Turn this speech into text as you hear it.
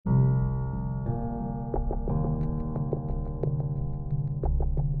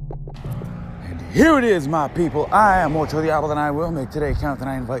Here it is, my people. I am Ocho the Apple, and I will make today count, and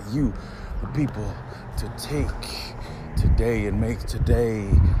I invite you, the people, to take today and make today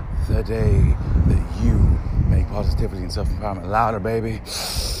the day that you make positivity and self-empowerment louder, baby.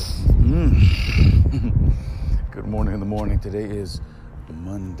 Good morning in the morning. Today is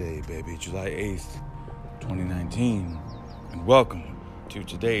Monday, baby, July 8th, 2019. And welcome to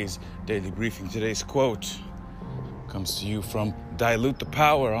today's daily briefing. Today's quote comes to you from Dilute the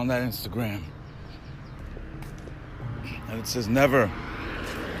Power on that Instagram. And it says, never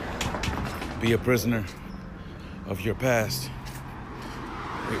be a prisoner of your past.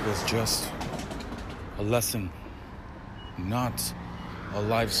 It was just a lesson, not a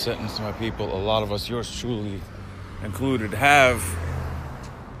life sentence, my people. A lot of us, yours truly included, have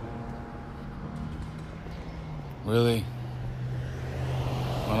really,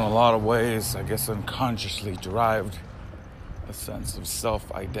 in a lot of ways, I guess unconsciously derived a sense of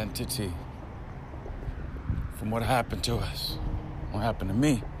self-identity from what happened to us, what happened to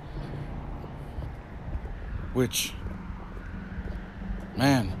me. Which,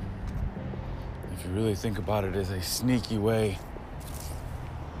 man, if you really think about it, is a sneaky way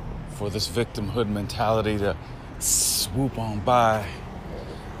for this victimhood mentality to swoop on by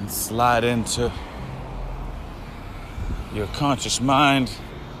and slide into your conscious mind.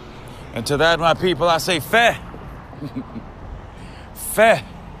 And to that, my people, I say, fair. Fair.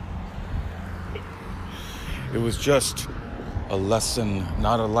 It was just a lesson,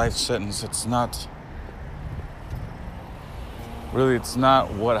 not a life sentence. It's not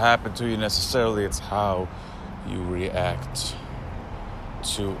what happened to you necessarily. It's how you react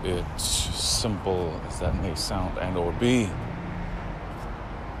to it. Simple as that may sound and or be.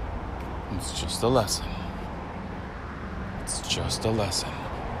 It's just a lesson. It's just a lesson,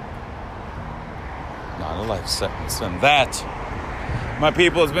 not a life sentence. And that, my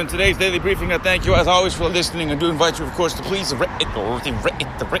people, has been today's daily briefing. I thank you as always for listening, and do invite you, of course, to please rate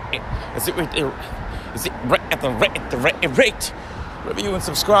review and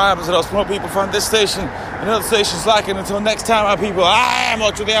subscribe, so those more people find this station and other stations like it. Until next time, my people, I am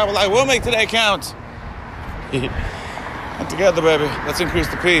Ocho the Apple. I will make today count. And together, baby, let's increase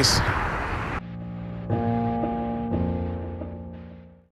the peace.